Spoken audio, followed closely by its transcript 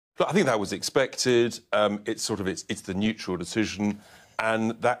Look, I think that was expected. It's the neutral decision,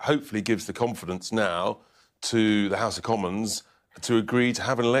 and that hopefully gives the confidence now to the House of Commons to agree to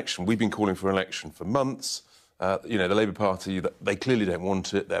have an election. We've been calling for an election for months. You know, the Labour Party, they clearly don't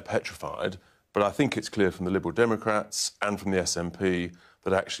want it. They're petrified. But I think it's clear from the Liberal Democrats and from the SNP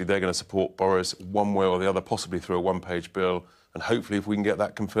that actually they're going to support Boris one way or the other, possibly through a one-page bill. And hopefully, if we can get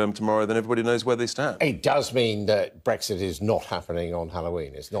that confirmed tomorrow, then everybody knows where they stand. It does mean that Brexit is not happening on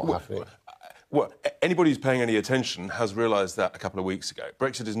Halloween. It's not happening. Well, anybody who's paying any attention has realised that a couple of weeks ago.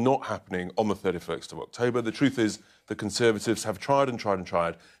 Brexit is not happening on the 31st of October. The truth is the Conservatives have tried and tried and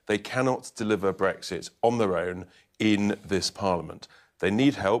tried. They cannot deliver Brexit on their own in this Parliament. They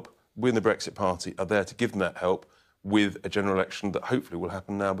need help. We in the Brexit Party are there to give them that help with a general election that hopefully will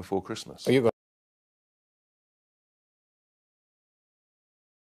happen now before Christmas.